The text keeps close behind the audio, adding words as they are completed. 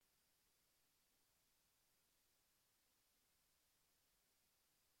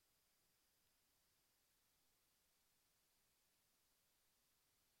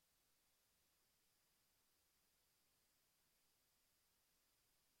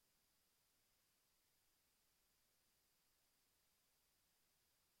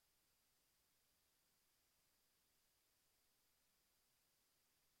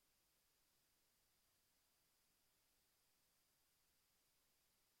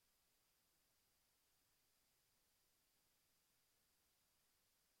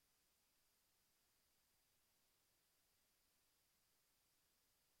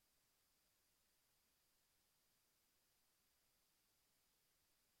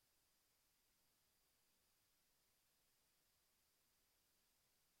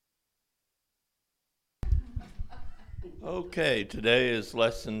Okay, today is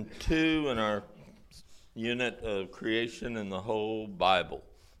lesson 2 in our unit of creation in the whole Bible.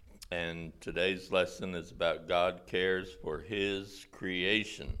 And today's lesson is about God cares for his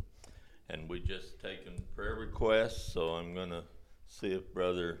creation. And we just taken prayer requests, so I'm going to see if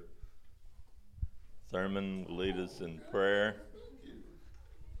Brother Thurman will lead us in prayer.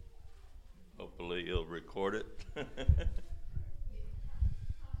 Hopefully he'll record it.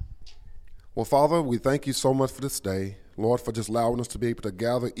 Well, Father, we thank you so much for this day. Lord, for just allowing us to be able to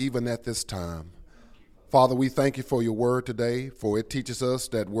gather even at this time. Father, we thank you for your word today, for it teaches us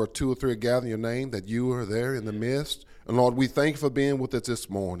that where 2 or 3 are gathered in your name, that you are there in the midst. And Lord, we thank you for being with us this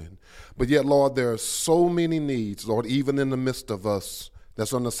morning. But yet, Lord, there are so many needs, Lord, even in the midst of us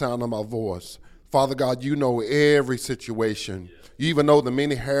that's on the sound of my voice. Father God, you know every situation. You even know the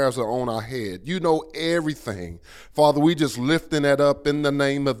many hairs are on our head. You know everything. Father, we just lifting that up in the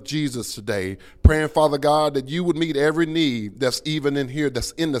name of Jesus today. Praying, Father God, that you would meet every need that's even in here,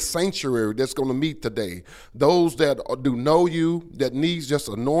 that's in the sanctuary, that's going to meet today. Those that do know you, that needs just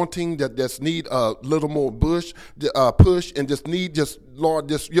anointing, that just need a little more push, and just need Lord,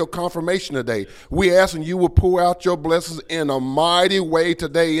 just your confirmation today. We asking you will pour out your blessings in a mighty way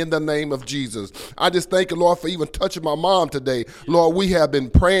today in the name of Jesus. I just thank you, Lord, for even touching my mom today. Lord, we have been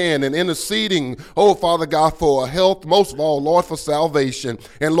praying and interceding, oh, Father God, for health, most of all, Lord, for salvation.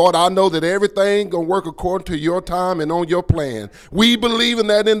 And Lord, I know that everything going to work according to your time and on your plan. We believe in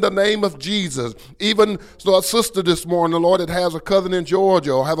that in the name of Jesus. Even our sister this morning, Lord, that has a cousin in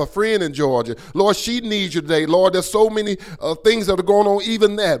Georgia or have a friend in Georgia. Lord, she needs you today. Lord, there's so many things that are going on,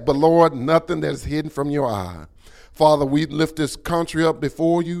 even that. But Lord, nothing that is hidden from your eye. Father, we lift this country up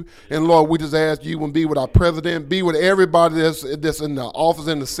before you. And Lord, we just ask you and be with our president, be with everybody that's in the office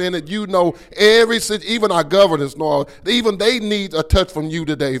in the Senate. You know, even our governors, Lord, even they need a touch from you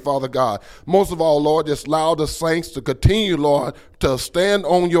today, Father God. Most of all, Lord, just allow the saints to continue, Lord, to stand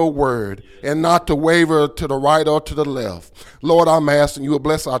on your word and not to waver to the right or to the left. Lord, I'm asking you to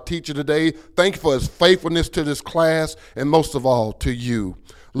bless our teacher today. Thank you for his faithfulness to this class and most of all to you.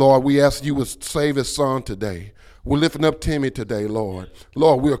 Lord, we ask you to save his son today. We're lifting up Timmy today, Lord.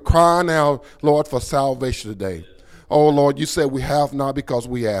 Lord, we are crying out, Lord, for salvation today. Oh, Lord, you said we have not because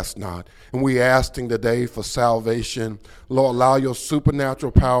we ask not. And we asking today for salvation. Lord, allow your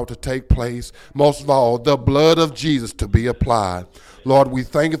supernatural power to take place. Most of all, the blood of Jesus to be applied. Lord, we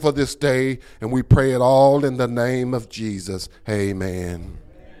thank you for this day, and we pray it all in the name of Jesus. Amen. Amen.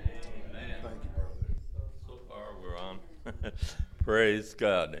 Thank you, brother. So far we're on. Praise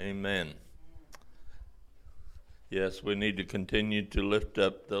God. Amen. Yes, we need to continue to lift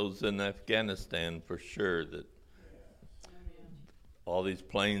up those in Afghanistan for sure, that all these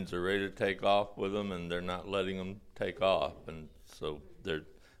planes are ready to take off with them and they're not letting them take off, and so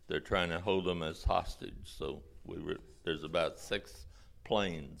they're trying to hold them as hostage. So there's about 6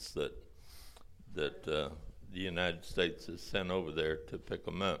 planes that the United States has sent over there to pick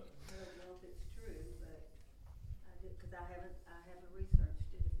them up. I don't know if it's true, but because I haven't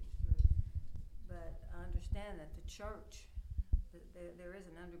researched it if it's true. But I understand that the church, there is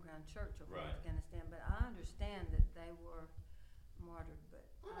an underground church over in Afghanistan, but I understand that they were martyred, but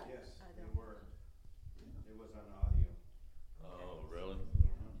Yes, I they don't. were. It was on audio. Oh, really?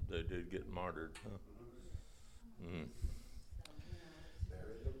 They did get martyred, huh? Mm.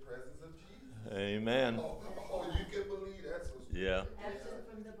 They're in the presence of Jesus. Amen. Oh, you can believe that's what's Yeah. Absent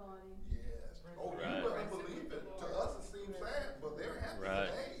from the body. Yes. Oh, Right. you really believe it. To us it seems sad, but they're happy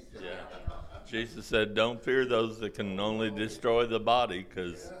Right. today. Yeah. Jesus said, "Don't fear those that can only destroy the body,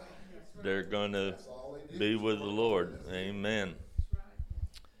 because they're going to That's all they did. be with the Lord." Amen. That's right.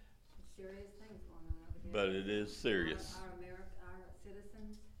 It's serious things going on over there. But it is serious. Our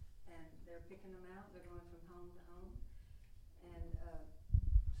citizens, and they're picking them out. They're going from home to home,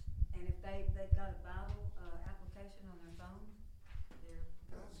 and if they've got a Bible application on their phone, they're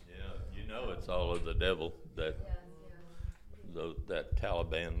Yeah, you know it's all of the devil, that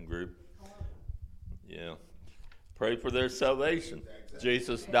Taliban group. Yeah. Pray for their salvation.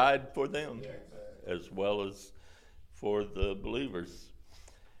 Jesus died for them as well as for the believers.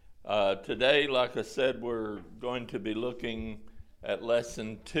 Today, like I said, we're going to be looking at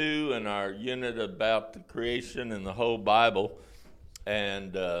lesson 2 in our unit about the creation and the whole Bible.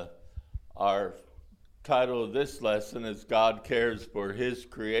 And our title of this lesson is God Cares for His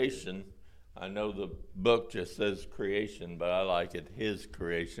Creation. I know the book just says creation, but I like it His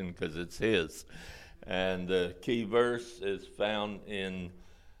creation because it's His. And the key verse is found in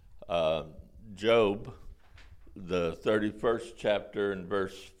Job, the 31st chapter and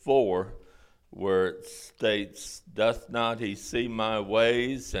verse 4, where it states, "Doth not he see my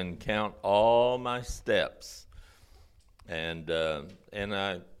ways and count all my steps?" And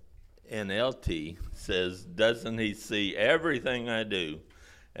NLT says, doesn't he see everything I do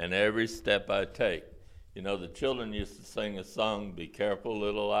and every step I take? You know, the children used to sing a song, be careful,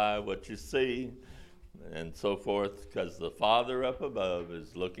 little eye, what you see, and so forth, because the Father up above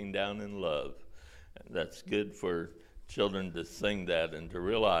is looking down in love. And that's good for children to sing that and to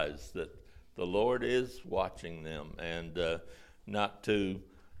realize that the Lord is watching them, and not to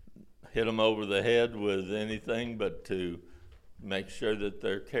hit them over the head with anything, but to make sure that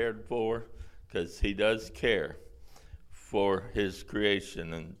they're cared for, because he does care for his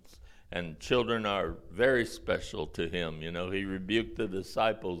creation, and children are very special to him. You know, he rebuked the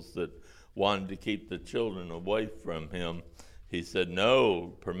disciples that wanted to keep the children away from him. He said,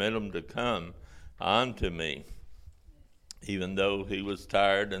 no, permit them to come unto me. Even though he was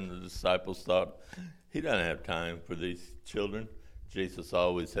tired and the disciples thought, he doesn't have time for these children. Jesus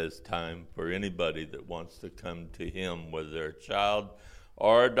always has time for anybody that wants to come to him, whether they're a child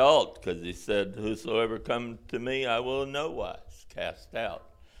or adult, because he said, whosoever come to me, I will in no wise cast out.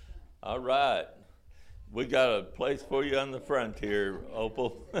 All right. We got a place for you on the front here,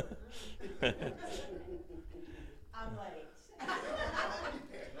 Opal. I'm late.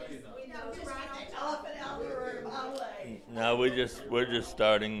 We know just get the elephant out of the room. I'm late. No, we're just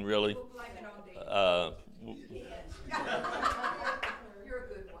starting, really. We'll blame it on Dee. You're a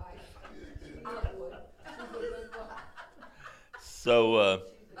good wife. I would. She's a good wife. So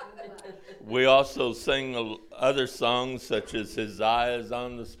we also sing other songs such as His Eye is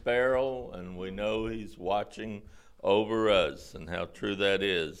on the Sparrow, and we know He's watching over us, and how true that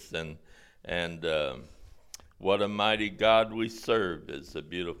is. And what a mighty God we serve is a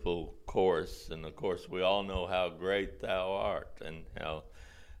beautiful chorus. And of course, we all know how great Thou art, and how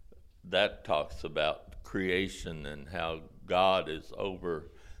that talks about creation and how God is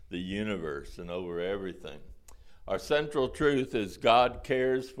over the universe and over everything. Our central truth is God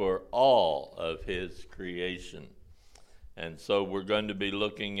cares for all of his creation. And so we're going to be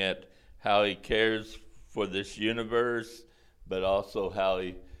looking at how he cares for this universe, but also how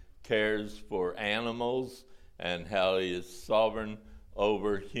he cares for animals and how he is sovereign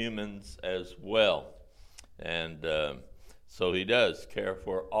over humans as well. And so he does care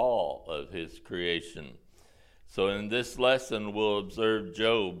for all of his creation. So in this lesson, we'll observe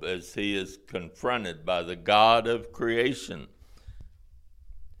Job as he is confronted by the God of creation.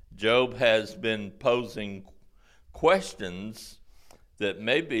 Job has been posing questions that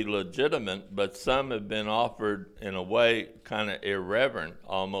may be legitimate, but some have been offered in a way kind of irreverent,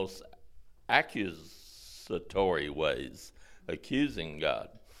 almost accusatory ways, accusing God.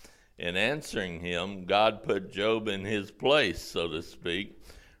 In answering him, God put Job in his place, so to speak,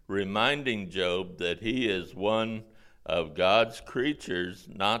 reminding Job that he is one of God's creatures,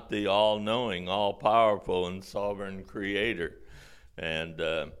 not the all-knowing, all-powerful, and sovereign creator. And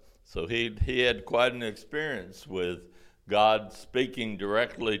so he had quite an experience with God speaking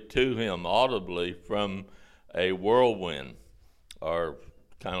directly to him audibly from a whirlwind, or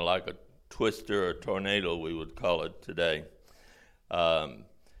kind of like a twister or tornado, we would call it today.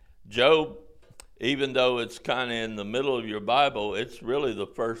 Job, even though it's kind of in the middle of your Bible, it's really the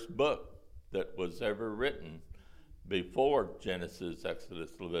first book that was ever written before Genesis,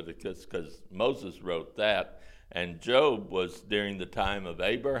 Exodus, Leviticus, because Moses wrote that, and Job was during the time of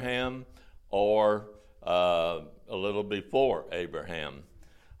Abraham or a little before Abraham.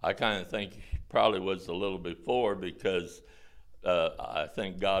 I kind of think he probably was a little before, because I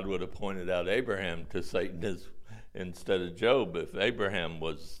think God would have pointed out Abraham to Satan instead of Job if Abraham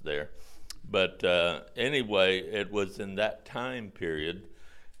was there. But anyway, it was in that time period,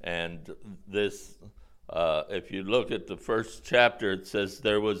 and this, if you look at the first chapter, it says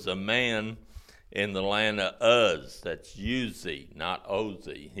there was a man in the land of Uz. That's Uzi, not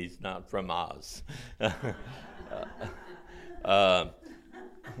Ozzy. He's not from Oz.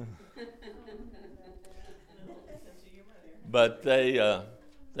 But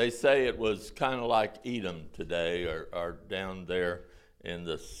they say it was kind of like Edom today, or down there in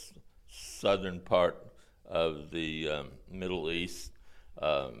the southern part of the Middle East,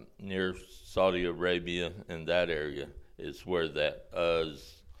 near Saudi Arabia, and that area is where that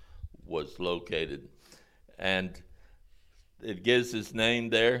Uz was located. And it gives his name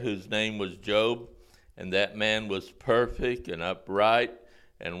there, whose name was Job, and that man was perfect and upright,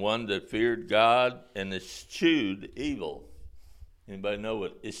 and one that feared God and eschewed evil. Anybody know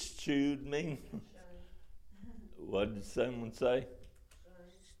what eschewed means? What did someone say?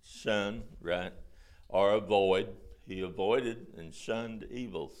 Shun, right? Or avoid. He avoided and shunned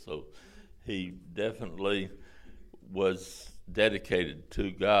evil. So he definitely was dedicated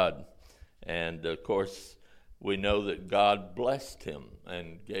to God. And of course, we know that God blessed him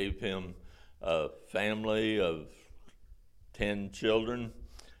and gave him a family of 10 children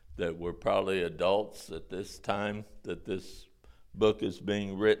that were probably adults at this time that this book is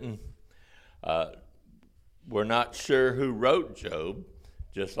being written. We're not sure who wrote Job,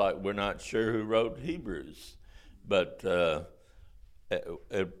 just like we're not sure who wrote Hebrews. But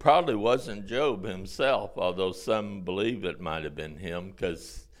it probably wasn't Job himself, although some believe it might have been him,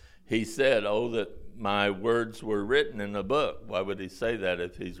 because he said, "Oh, that my words were written in a book." Why would he say that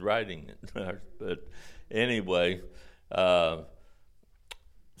if he's writing it? But anyway,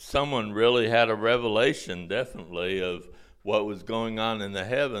 someone really had a revelation, definitely, of what was going on in the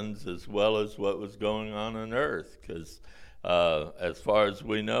heavens as well as what was going on earth, because as far as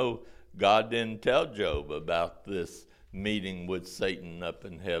we know, God didn't tell Job about this meeting with Satan up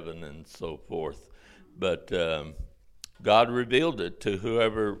in heaven and so forth. But God revealed it to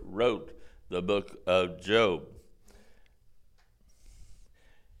whoever wrote the book of Job.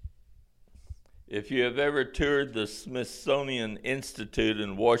 If you have ever toured the Smithsonian Institute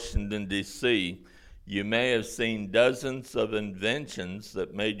in Washington, D.C., you may have seen dozens of inventions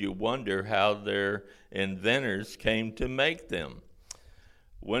that made you wonder how their inventors came to make them.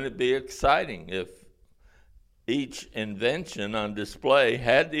 Wouldn't it be exciting if each invention on display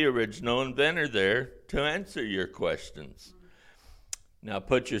had the original inventor there to answer your questions? Now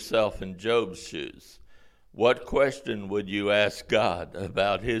put yourself in Job's shoes. What question would you ask God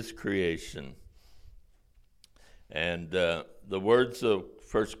about his creation? And the words of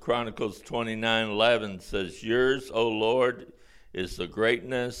 1 Chronicles 29:11 says, "Yours, O Lord, is the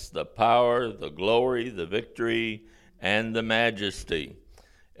greatness, the power, the glory, the victory, and the majesty.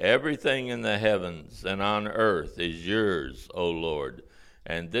 Everything in the heavens and on earth is yours, O Lord,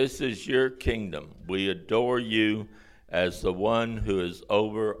 and this is your kingdom. We adore you as the one who is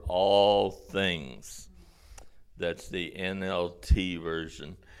over all things." That's the NLT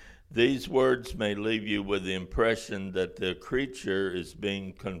version. These words may leave you with the impression that the creature is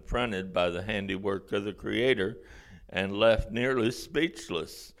being confronted by the handiwork of the Creator and left nearly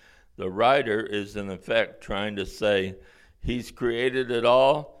speechless. The writer is in effect trying to say, he's created it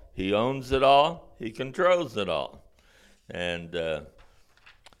all, he owns it all, he controls it all. And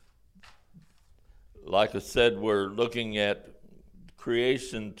like I said, we're looking at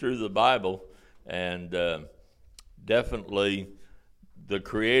creation through the Bible, and definitely the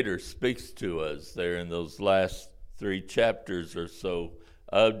Creator speaks to us there in those last 3 chapters or so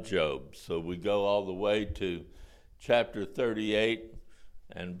of Job. So we go all the way to chapter 38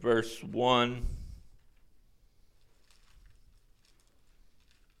 and verse 1.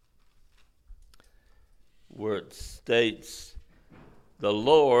 Where it states, "The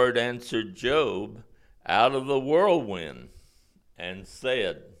Lord answered Job out of the whirlwind and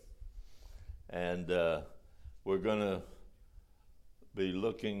said," and we're going to be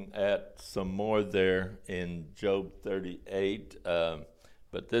looking at some more there in Job 38,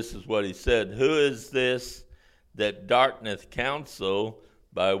 but this is what he said, "Who is this that darkeneth counsel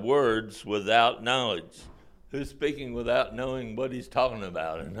by words without knowledge?" Who's speaking without knowing what he's talking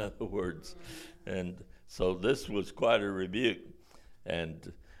about, in other words? And so this was quite a rebuke.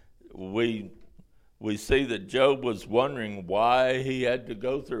 And we see that Job was wondering why he had to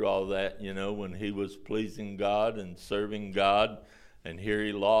go through all that, when he was pleasing God and serving God. And here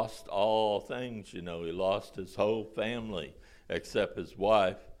he lost all things, he lost his whole family except his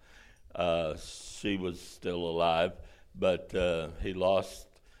wife. She was still alive, but he lost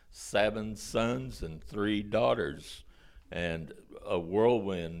 7 sons and 3 daughters. And a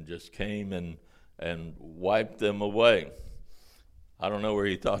whirlwind just came and wiped them away. I don't know where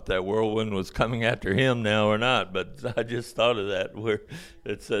he thought that whirlwind was coming after him now or not, but I just thought of that, where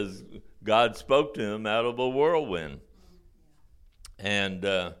it says God spoke to him out of a whirlwind.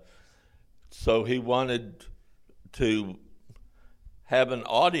 And so he wanted to have an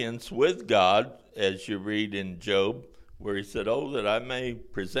audience with God, as you read in Job, where he said, "Oh, that I may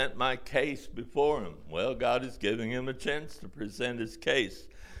present my case before him." Well, God is giving him a chance to present his case.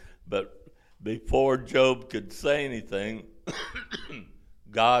 But before Job could say anything,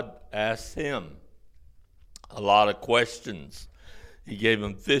 God asked him a lot of questions. He gave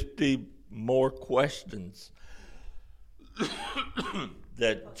him 50 more questions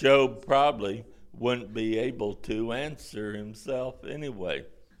that Job probably wouldn't be able to answer himself anyway.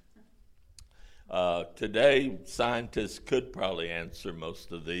 Today, scientists could probably answer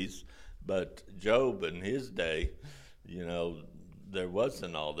most of these, but Job in his day, there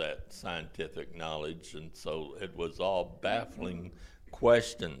wasn't all that scientific knowledge, and so it was all baffling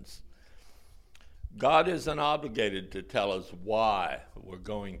questions. God isn't obligated to tell us why we're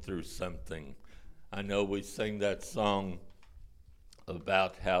going through something. I know we sing that song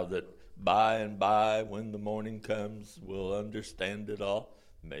about how that by and by, when the morning comes, we'll understand it all.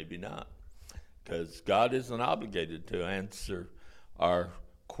 Maybe not, because God isn't obligated to answer our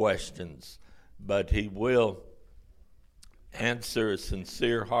questions, but He will answer a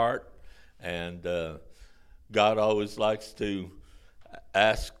sincere heart, and God always likes to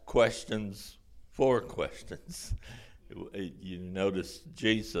ask questions for questions. You notice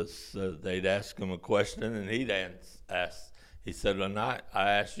Jesus, they'd ask him a question, and he'd ask. He said, well, I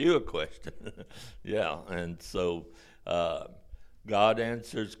asked you a question. Yeah, and so God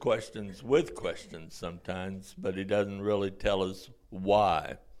answers questions with questions sometimes, but He doesn't really tell us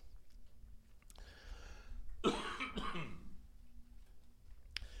why.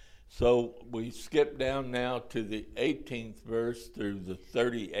 So we skip down now to the 18th verse through the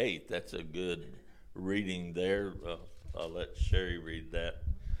 38th. That's a good reading there. I'll let Sherry read that.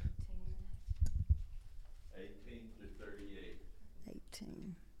 18 to 38.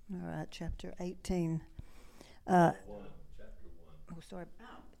 18. All right, chapter 18. Chapter 1. Oh, sorry.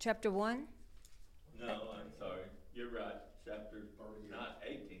 Chapter 1? No, I'm sorry. You're right. Chapter 38. Not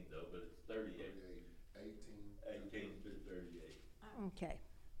 18, though, but it's 38. 18 to 38. Okay.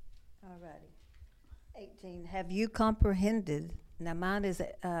 All righty. 18. Have you comprehended? Now, mine is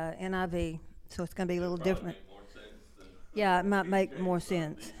NIV, so it's going to be a little different. Make more sense than Yeah, it might make more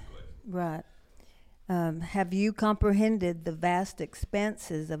sense. Right. Have you comprehended the vast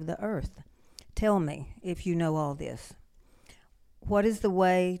expanses of the earth? Tell me if you know all this. What is the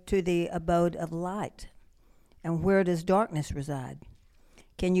way to the abode of light? And where does darkness reside?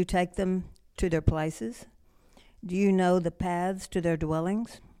 Can you take them to their places? Do you know the paths to their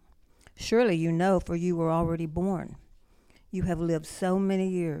dwellings? Surely you know, for you were already born. You have lived so many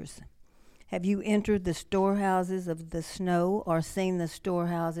years. Have you entered the storehouses of the snow, or seen the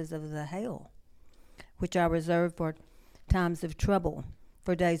storehouses of the hail, which I reserve for times of trouble,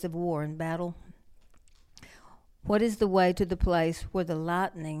 for days of war and battle? What is the way to the place where the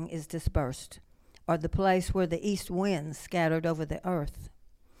lightning is dispersed, or the place where the east winds scattered over the earth?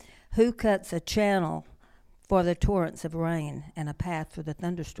 Who cuts a channel for the torrents of rain, and a path for the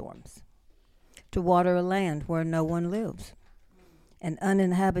thunderstorms? To water a land where no one lives, an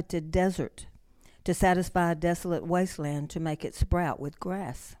uninhabited desert, to satisfy a desolate wasteland, to make it sprout with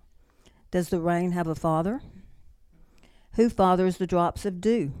grass. Does the rain have a father? Who fathers the drops of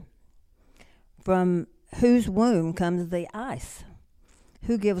dew? From whose womb comes the ice?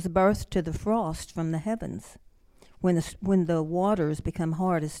 Who gives birth to the frost from the heavens, when the waters become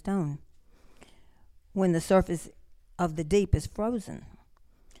hard as stone, when the surface of the deep is frozen?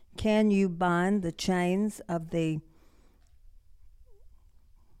 Can you bind the chains of the,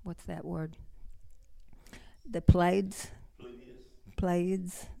 what's that word? The Pleiades?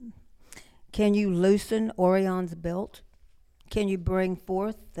 Pleiades. Can you loosen Orion's belt? Can you bring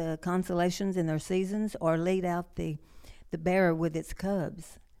forth the constellations in their seasons, or lead out the bear with its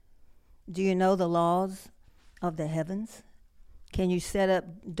cubs? Do you know the laws of the heavens? Can you set up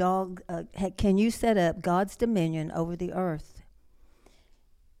God's dominion over the earth?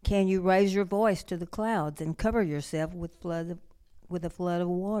 Can you raise your voice to the clouds and cover yourself with a flood of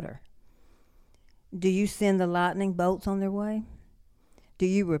water? Do you send the lightning bolts on their way? Do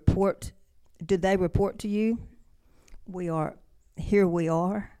they report to you? Here we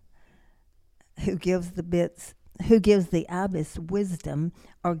are. Who gives the ibis wisdom,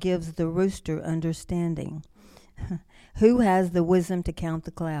 or gives the rooster understanding? Who has the wisdom to count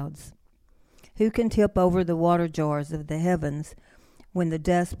the clouds? Who can tip over the water jars of the heavens when the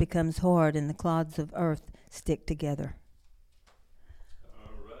dust becomes hard and the clods of earth stick together?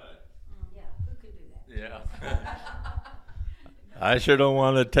 All right. Yeah, who can do that? Yeah. I sure don't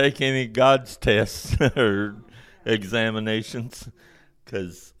want to take any God's tests or examinations,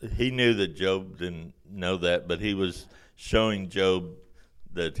 because he knew that Job didn't know that, but he was showing Job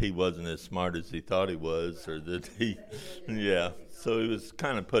that he wasn't as smart as he thought he was, or that yeah. So he was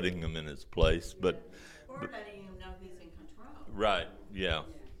kind of putting him in his place, Or letting him know he's in control. right, yeah,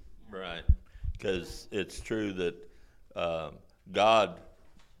 right, because it's true that God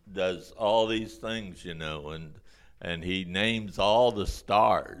does all these things, and he names all the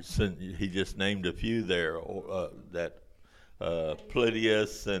stars, and he just named a few there, that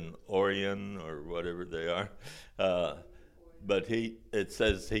Pleiades and Orion, or whatever they are. But it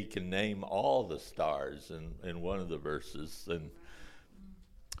says he can name all the stars in one of the verses. And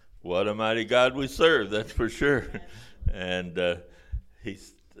what a mighty God we serve, that's for sure. And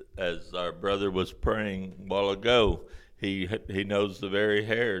as our brother was praying a while ago, he knows the very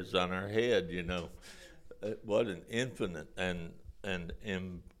hairs on our head, What an infinite and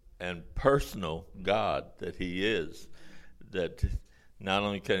and personal God that he is. That not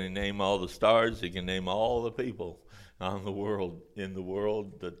only can he name all the stars, he can name all the people in the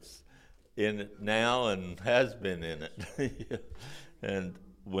world that's in it now and has been in it. And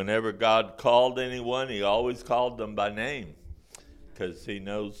whenever God called anyone, he always called them by name, because he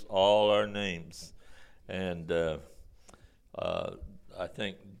knows all our names. And I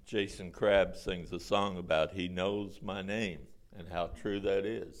think Jason Crabb sings a song about "He knows my name," and how true that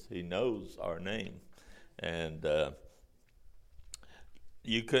is. He knows our name. And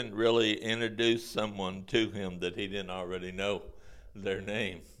you couldn't really introduce someone to him that he didn't already know their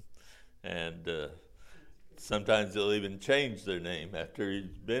name. And sometimes he'll even change their name after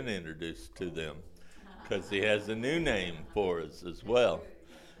he's been introduced to them, because he has a new name for us as well.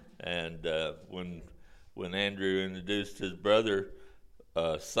 And when Andrew introduced his brother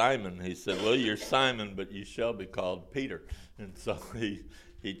Simon, he said, "Well, you're Simon, but you shall be called Peter." And so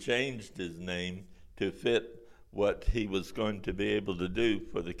he changed his name to fit what he was going to be able to do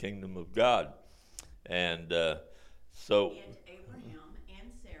for the kingdom of God. And so And Abraham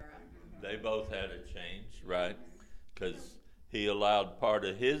and Sarah. they both had a change, right? Because he allowed part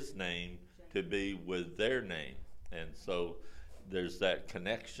of his name to be with their name. And so there's that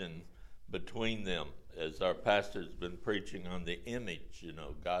connection between them. As our pastor's been preaching on the image,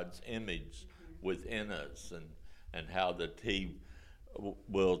 God's image within us, and how that he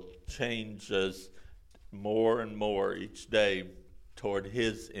will change us more and more each day toward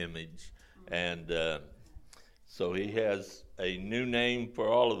his image. And so he has a new name for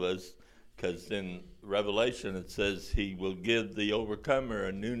all of us, because in Revelation it says he will give the overcomer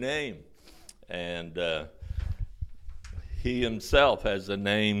a new name. And he himself has a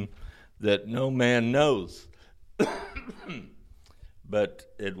name that no man knows,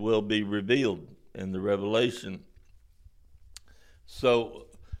 but it will be revealed in the Revelation. So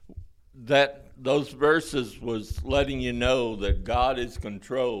those verses was letting you know that God is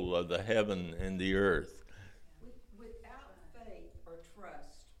control of the heaven and the earth. Without faith or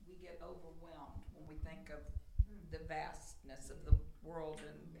trust, we get overwhelmed when we think of the vastness of the world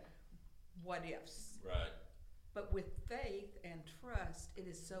and what ifs. Right. But with faith and trust, it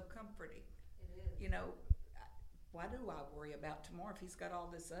is so comforting. It is. Why do I worry about tomorrow if he's got all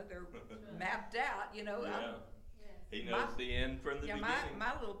this other mapped out? Yeah. He knows My- the end from the Yeah, beginning.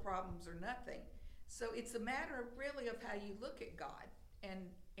 my little problems are nothing. So it's a matter of really of how you look at God,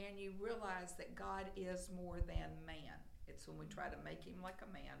 and you realize that God is more than man. It's when we try to make him like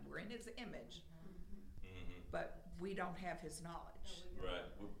a man. We're in his image, but we don't have his knowledge. Right.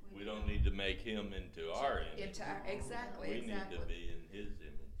 We don't need to make him into our image. Exactly. We need to be in his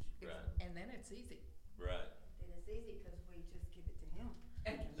image. Right. And then it's easy. Right. And it's easy because we just give it to him.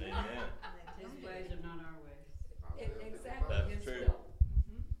 Amen. And His ways are not our ways. Exactly. That's His true. will.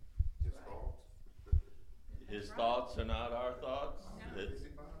 His thoughts. His thoughts are not our thoughts.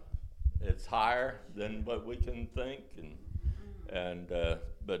 It's higher than what we can think,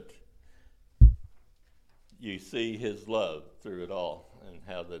 but you see his love through it all, and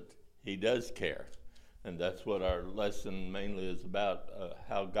how that he does care, and that's what our lesson mainly is about: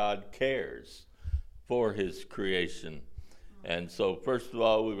 how God cares for his creation. And so, first of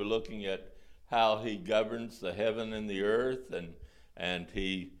all, we were looking at how he governs the heaven and the earth, and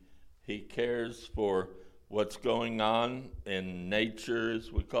he cares for what's going on in nature,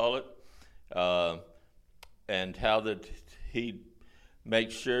 as we call it, and how that he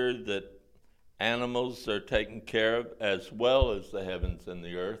makes sure that animals are taken care of as well as the heavens and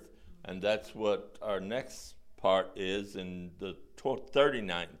the earth. And that's what our next part is in the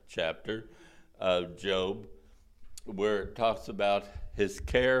 39th chapter of Job, where it talks about his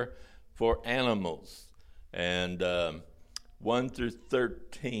care for animals. And 1 through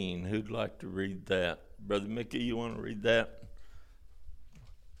 13, who'd like to read that? Brother Mickey, you want to read that?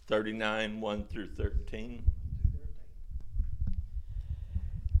 39, 1 through 13.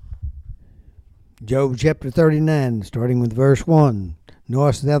 Job chapter 39, starting with verse 1.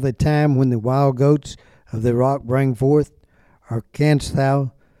 Knowest thou the time when the wild goats of the rock bring forth? Or canst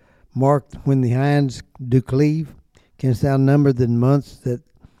thou mark when the hinds do cleave? Canst thou number the months that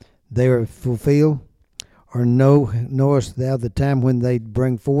they are fulfilled? Or knowest thou the time when they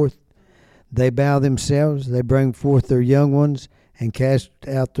bring forth? They bow themselves, they bring forth their young ones, and cast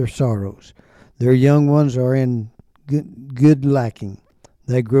out their sorrows. Their young ones are in good lacking.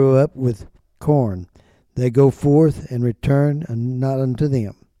 They grow up with corn. They go forth and return, and not unto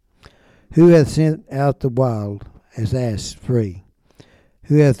them. Who hath sent out the wild as ass free?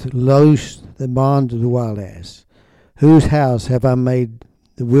 Who hath loosed the bonds of the wild ass? Whose house have I made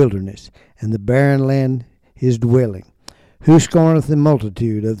the wilderness, and the barren land his dwelling? Who scorneth the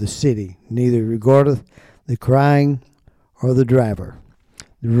multitude of the city, neither regardeth the crying or the driver.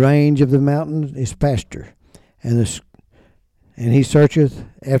 The range of the mountains is pasture, and he searcheth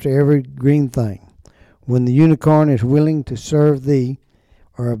after every green thing. When the unicorn is willing to serve thee,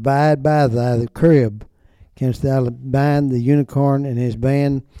 or abide by thy crib, canst thou bind the unicorn and his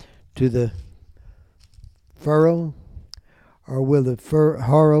band to the furrow, or will the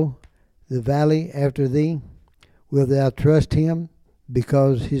harrow the valley after thee? Wilt thou trust him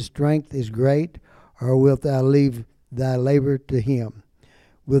because his strength is great, or wilt thou leave thy labor to him?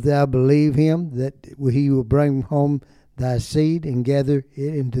 Wilt thou believe him that he will bring home thy seed and gather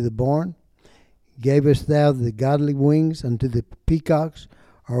it into the barn? Gavest thou the godly wings unto the peacocks,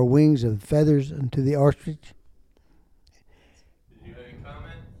 or wings of feathers unto the ostrich? Did you have any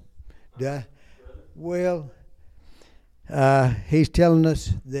comment? Well, he's telling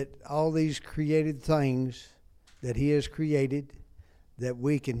us that all these created things that he has created that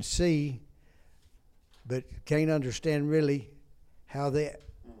we can see but can't understand really how they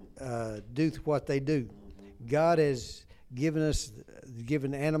do what they do. God has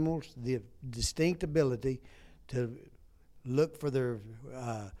given animals the distinct ability to look for their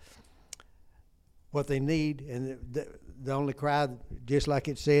what they need, and the only cry, just like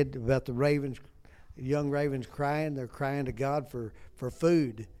it said about the ravens, young ravens crying, they're crying to God for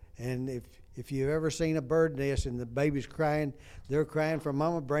food. And if you've ever seen a bird nest and the baby's crying, they're crying for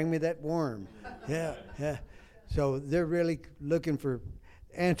mama, bring me that worm. Yeah. So they're really looking for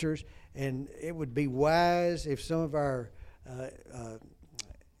answers, and it would be wise if some of our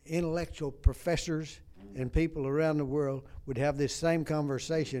intellectual professors and people around the world would have this same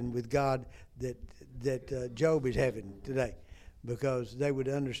conversation with God that Job is having today, because they would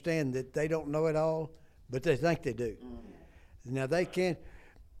understand that they don't know it all, but they think they do. Now they can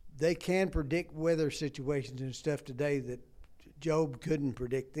predict weather situations and stuff today that Job couldn't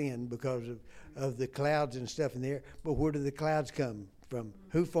predict then because of the clouds and stuff in the air. But where do the clouds come from?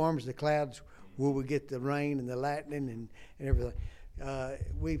 Who forms the clouds? Where we get the rain and the lightning and everything?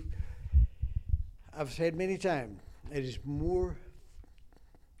 I've said many times, it is more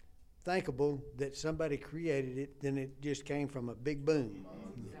thinkable that somebody created it than it just came from a big boom.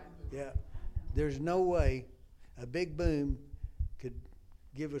 Yeah, there's no way a big boom could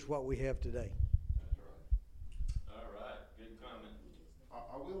give us what we have today. That's right. All right, good comment.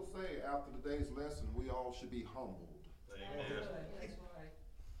 I will say, after today's lesson, we all should be humbled. Amen.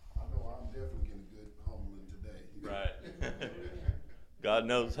 I know I'm definitely getting good humbling today. Right. God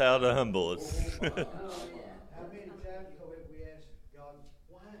knows how to humble us. How many times have we asked God,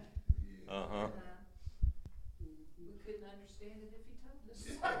 why? Uh-huh. We couldn't understand it if he told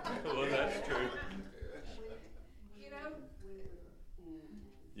us. Well, that's true. You know?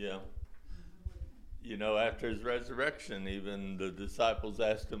 Yeah. You know, after his resurrection, even the disciples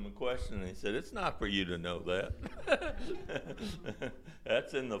asked him a question, and he said, it's not for you to know that.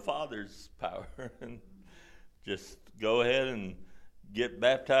 That's in the Father's power. And just go ahead and get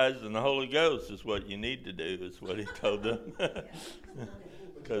baptized in the Holy Ghost is what you need to do, is what he told them.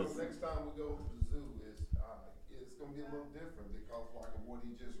 Because next time we go to the zoo, it's going to be a little different because like of what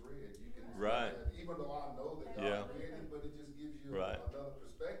he just read. You can see Right. that even though I know that God created, but it just gives you Right. another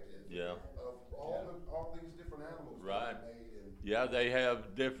perspective Yeah. of all these different animals Right. that he made. Yeah, they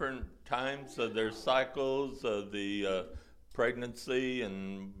have different times of their cycles of the pregnancy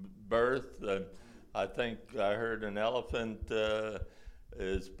and birth. I think I heard an elephant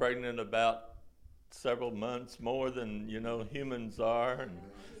is pregnant about several months more than humans are. And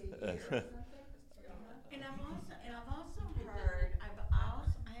And I've also heard, I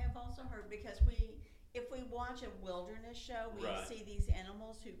have also heard, because if we watch a wilderness show, we Right. see these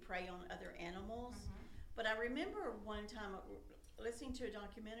animals who prey on other animals. But I remember one time listening to a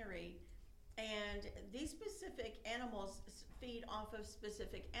documentary, and these specific animals feed off of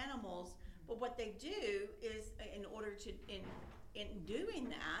specific animals. But what they do is, in order to, in doing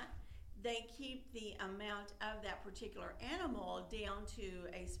that, they keep the amount of that particular animal down to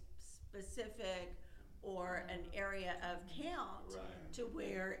a specific or an area of count, Right. to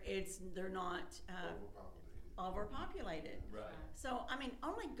where they're not overpopulated. Right. So I mean,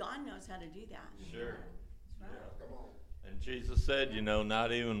 only God knows how to do that. Sure. Right. Come on. And Jesus said,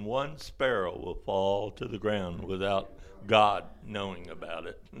 not even one sparrow will fall to the ground without God knowing about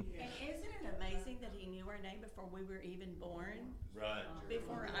it. And isn't it amazing that He knew our name before we were even born? Right.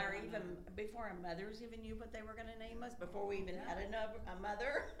 Before our mothers even knew what they were going to name us, before we even had a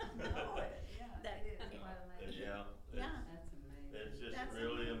mother. That- Yeah. Yeah. That's amazing. It's just That's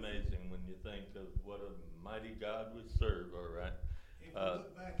really amazing when you think of what a mighty God we serve, all right? If you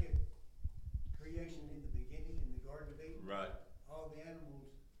look back at creation in the beginning in the Garden of Eden. Right. All the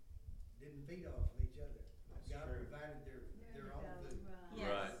animals didn't feed off of each other. God true. provided their own food. Yes.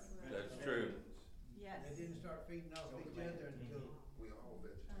 Right. That's true. Yes. They didn't start feeding off each other until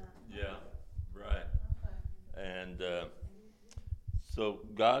Yeah. Right. And so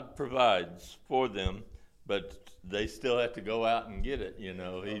God provides for them, but they still have to go out and get it. You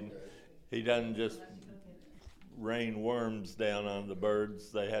know, He doesn't just rain worms down on the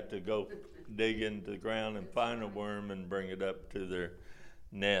birds. They have to go dig into the ground and find a worm and bring it up to their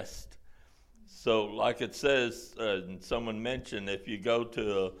nest. So, like it says, and someone mentioned, if you go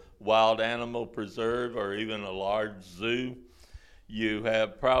to a wild animal preserve or even a large zoo, you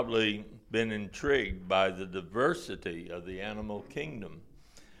have probably been intrigued by the diversity of the animal kingdom.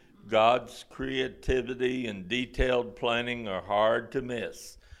 God's creativity and detailed planning are hard to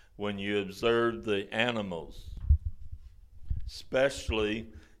miss when you observe the animals, especially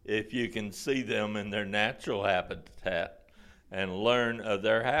if you can see them in their natural habitat and learn of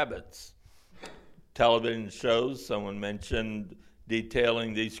their habits. Television shows, someone mentioned,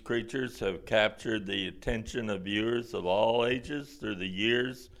 detailing these creatures have captured the attention of viewers of all ages through the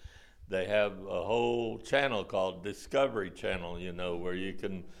years. They have a whole channel called Discovery Channel, you know, where you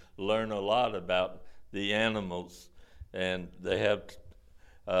can learn a lot about the animals. And they have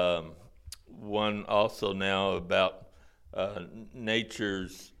one also now about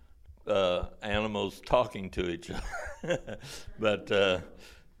nature's animals talking to each other. But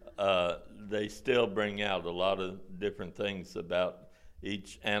they still bring out a lot of different things about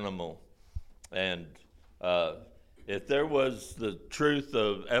each animal. And if there was the truth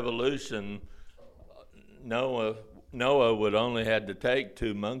of evolution, Noah would only had to take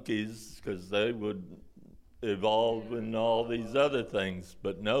 2 monkeys because they would evolve in all these other things.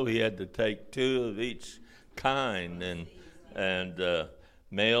 But no, he had to take 2 of each kind, and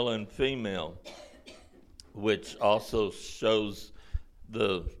male and female, which also shows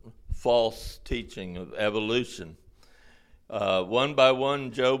the false teaching of evolution. One by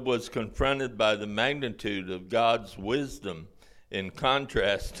one, Job was confronted by the magnitude of God's wisdom in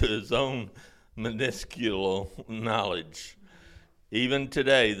contrast to his own minuscule knowledge. Even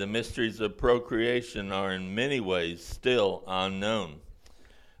today, the mysteries of procreation are in many ways still unknown.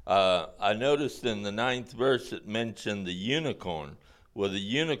 I noticed in the 9th verse it mentioned the unicorn. Will the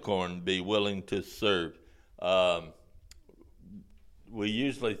unicorn be willing to serve? We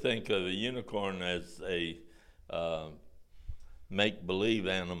usually think of a unicorn as a make-believe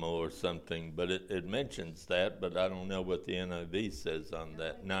animal or something, but it mentions that, but I don't know what the NIV says on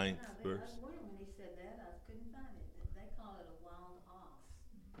that 9th verse. I was wondering when he said that, I couldn't find it. They call it a wild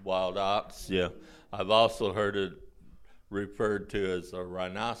ox. Wild ox, yeah. I've also heard it referred to as a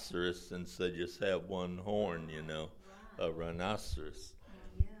rhinoceros, since they just have one horn, you know, a rhinoceros.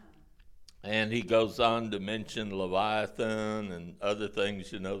 Yeah. And he goes on to mention Leviathan and other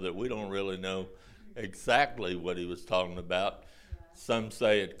things, you know, that we don't really know exactly what he was talking about. Some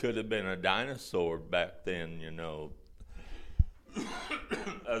say it could have been a dinosaur back then, you know.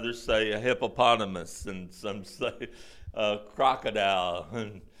 Others say a hippopotamus, and some say a crocodile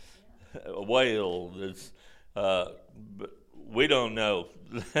and a whale. But we don't know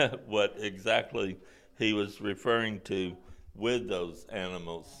what exactly he was referring to with those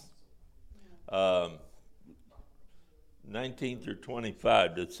animals. 19 through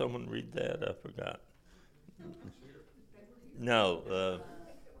 25. Did someone read that? I forgot. No.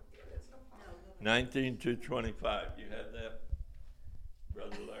 19 through 25. You have that,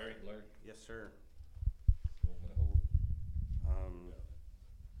 Brother Larry? Yes, sir.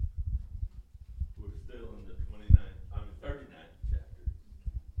 We're still in the 39th chapter.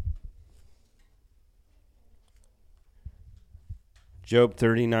 Job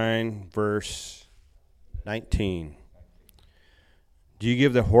 39, verse 19. Do you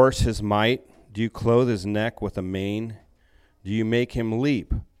give the horse his might? Do you clothe his neck with a mane? Do you make him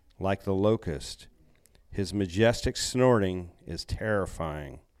leap like the locust? His majestic snorting is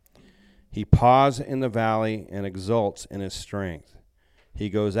terrifying. He paws in the valley and exults in his strength. He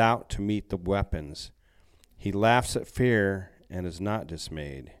goes out to meet the weapons. He laughs at fear and is not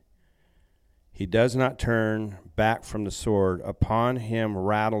dismayed. He does not turn back from the sword. Upon him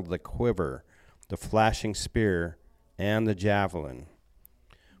rattled the quiver, the flashing spear, and the javelin.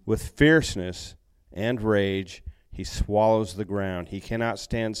 With fierceness and rage, he swallows the ground. He cannot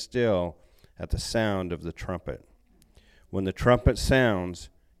stand still at the sound of the trumpet. When the trumpet sounds,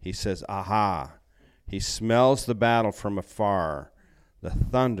 he says, "Aha!" He smells the battle from afar, the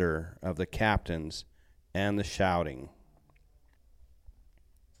thunder of the captains and the shouting.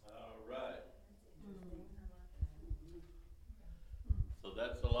 All right. So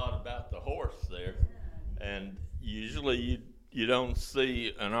that's a lot about the horse there. And usually you don't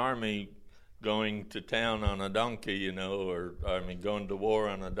see an army going to town on a donkey, you know, or I mean going to war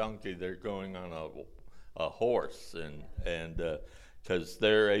on a donkey. They're going on a horse, and because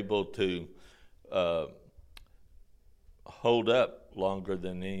they're able to hold up longer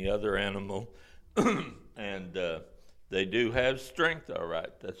than any other animal, and they do have strength. All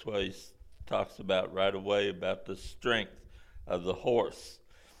right, that's why he talks about right away about the strength of the horse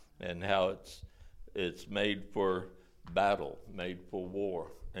and how it's made for battle, made for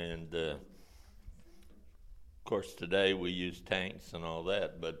war, and of course today we use tanks and all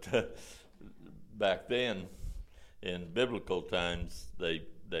that, but back then in biblical times they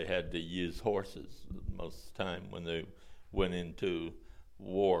had to use horses most of the time when they went into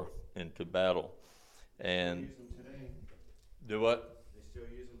war, into battle. And They use them today. do what? They still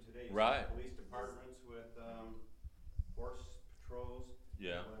use them today. Right. Police departments with horse patrols.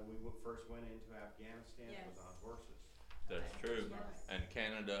 Yeah, When we first went into Afghanistan, it was on horses. that's true. Yes. And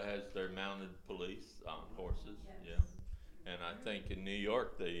Canada has their mounted police on horses. Yes. Yeah. And I think in New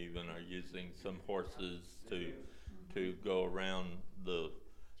York they even are using some horses to go around the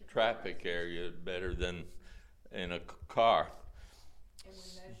traffic area better than in a car And we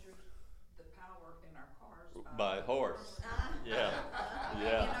measure the power in our cars by horse. Yeah, You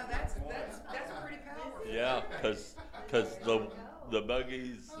yeah, know, that's pretty powerful. yeah. Because the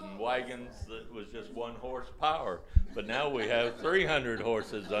buggies and wagons, it was just 1 horsepower, but now we have 300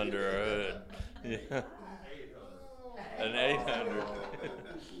 horses under our hood. Yeah. An 800.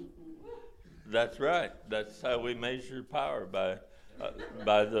 That's right. That's how we measure power, by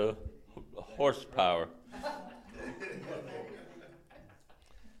the horsepower.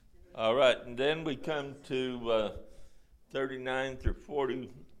 All right, and then we come to 39 through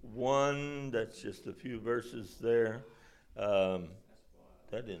 41. That's just a few verses there. That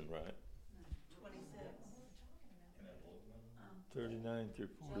isn't right. 26. 39 through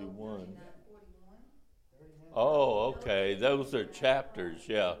 41. Oh, okay. Those are chapters,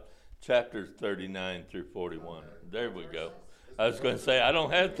 yeah. Chapters 39 through 41. There we go. I was going to say, I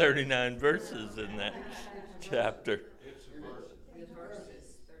don't have 39 verses in that chapter. It's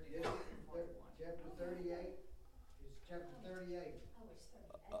verses. Chapter 38 is chapter 38,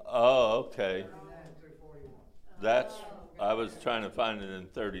 Oh, okay. 39 through 41. That's, I was trying to find it in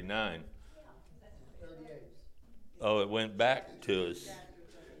 39. 38. Oh, it went back to us.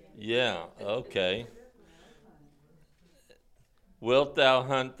 Yeah, okay. Wilt thou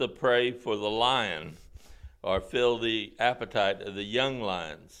hunt the prey for the lion, or fill the appetite of the young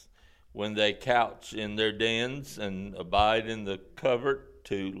lions, when they couch in their dens and abide in the covert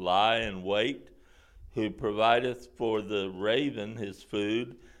to lie in wait? Who provideth for the raven his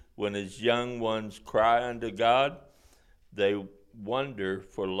food, when his young ones cry unto God? They wonder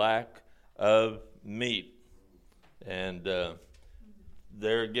for lack of meat. And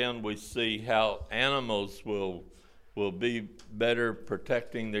there again we see how animals will be better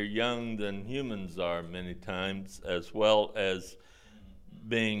protecting their young than humans are many times, as well as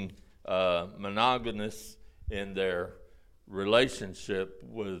being monogamous in their relationship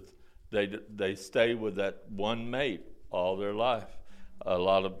with, they stay with that one mate all their life. A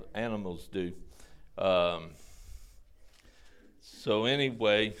lot of animals do. So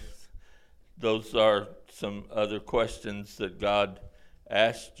anyway, those are some other questions that God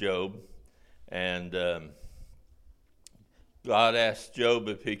asked Job, and God asked Job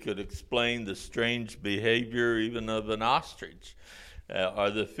if he could explain the strange behavior even of an ostrich, or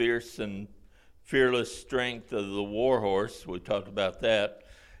the fierce and fearless strength of the war horse. We talked about that.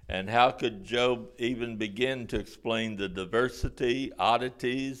 And how could Job even begin to explain the diversity,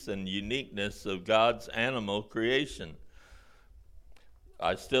 oddities, and uniqueness of God's animal creation?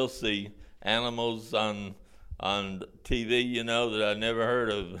 I still see animals on TV, you know, that I never heard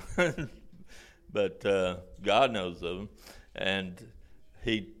of, but God knows of them, and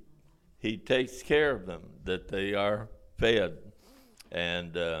He takes care of them, that they are fed,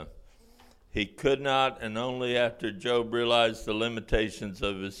 and He could not, and only after Job realized the limitations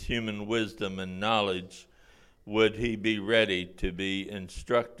of his human wisdom and knowledge would he be ready to be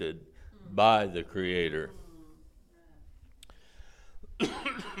instructed by the Creator.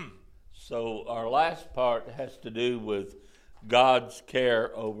 So our last part has to do with God's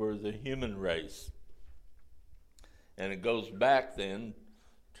care over the human race. And it goes back then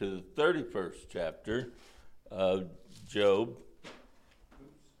to the 31st chapter of Job.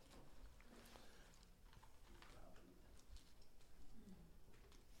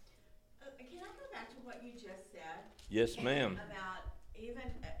 Can I go back to what you just said? Yes, ma'am. About even,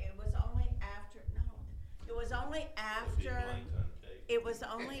 it was only after it was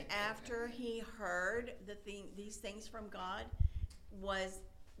only after he heard these things from God was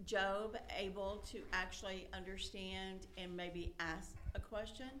Job able to actually understand and maybe ask a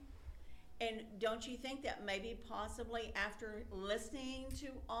question. And don't you think that maybe possibly after listening to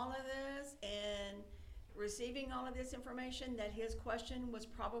all of this and receiving all of this information, that his question was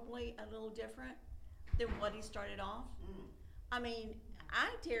probably a little different than what he started off? I mean, I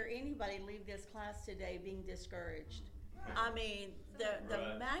dare anybody leave this class today being discouraged. I mean, the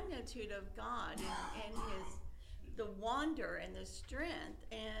Right. magnitude of God and the wonder and the strength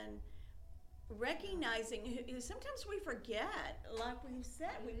and recognizing sometimes we forget, like we've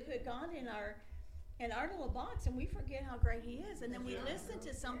said, we put God in our little box and we forget how great he is, and then we listen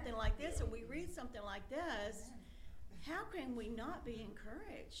to something like this and we read something like this. How can we not be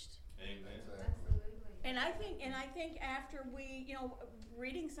encouraged? Amen. And I think after we,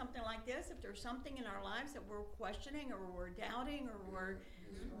 reading something like this, if there's something in our lives that we're questioning or we're doubting or we're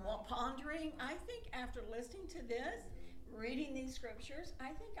pondering, I think after listening to this, reading these scriptures, I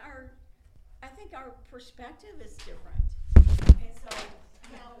think our perspective is different. And so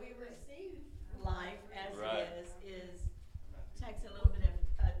how we receive life as Right. it is takes a little bit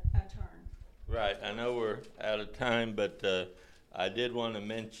of a turn. Right. I know we're out of time, but I did want to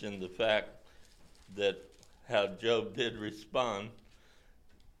mention the fact that how Job did respond.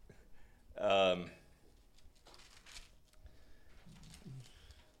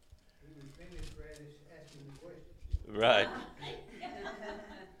 He was finished asking the question. Right.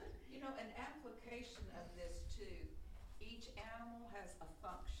 An application of this too, each animal has a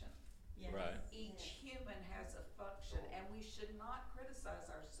function. Yes. Right. Each human has a function, and we should not criticize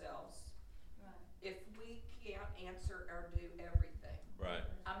ourselves if we can't answer or do everything. Right.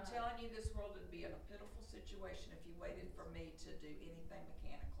 I'm telling you, this world would be in a pitiful situation if you waited for me to do anything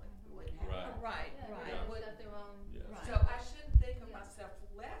mechanically. We wouldn't have Right. it. Right, Yeah, right. everyone's Would- got their own. Yeah. Right. So I shouldn't think of Yeah. myself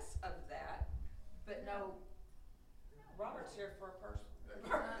less of that, but no, Robert's here for a person.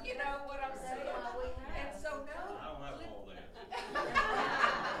 You know what I'm saying? That's why we have. And so no. I don't have all that.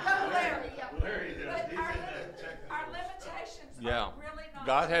 No, Larry. Larry does. But He's in that technical our stuff. limitations Yeah. are really not.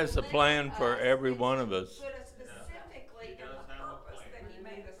 God to has a limit plan for us, every it's one to of us. Put us specifically He in the does have a purpose plan. that he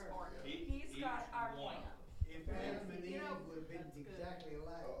made us for. He's Each got our one. plan. If Adam and You Eve know, would have been exactly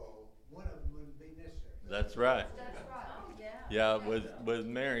alike, one of them wouldn't be necessary. That's right. That's right. Oh, yeah. Yeah, with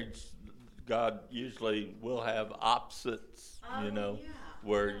marriage, God usually will have opposites, Oh, yeah.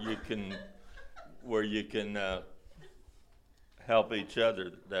 where you can help each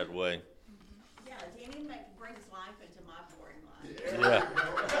other that way. Yeah, Danny brings life into my boring life. Yeah,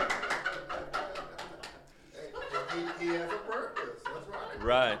 He has a purpose. That's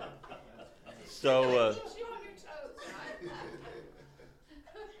right. right. So, Keeps you on your toes, right?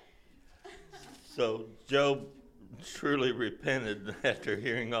 so Job truly repented after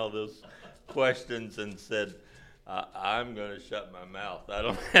hearing all those questions and said, I'm going to shut my mouth. I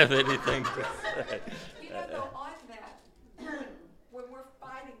don't have anything to say. Though, on that, when we're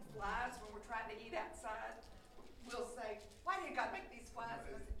fighting flies, when we're trying to eat outside, we'll say, why did God make these flies?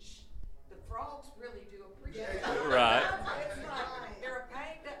 And I said, shh, the frogs really do appreciate it. Right. It's like, they're a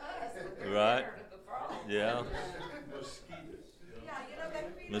pain to us, but they're Right. better to the frogs. Yeah. Yeah,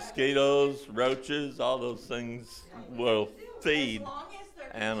 they feed us. Mosquitoes, roaches, all those things will feed. As long as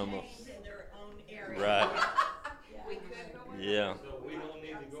they're animals. contained in their own area. Right. We could go in. Yeah. So we don't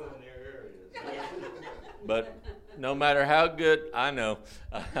need to go in their areas. But no matter how good, I know,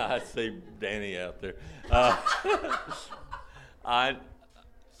 I see Danny out there.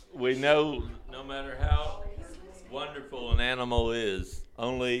 We know no matter how wonderful an animal is,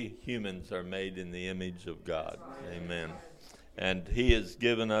 only humans are made in the image of God. Amen. And He has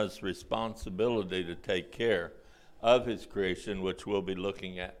given us responsibility to take care of His creation, which we'll be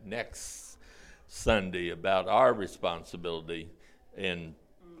looking at next Sunday about our responsibility in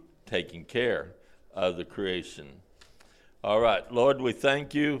taking care of the creation. All right, Lord, we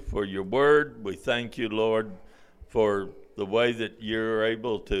thank you for your word. We thank you, Lord, for the way that you're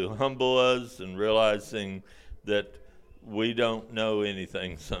able to humble us and realizing that we don't know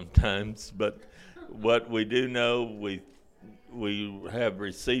anything sometimes, but what we do know, we have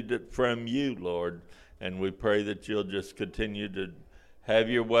received it from you, Lord, and we pray that you'll just continue to have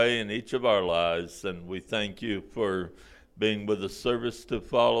your way in each of our lives, and we thank you for being with the service to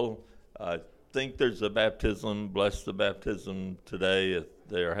follow. I think there's a baptism. Bless the baptism today if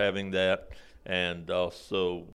they're having that, and also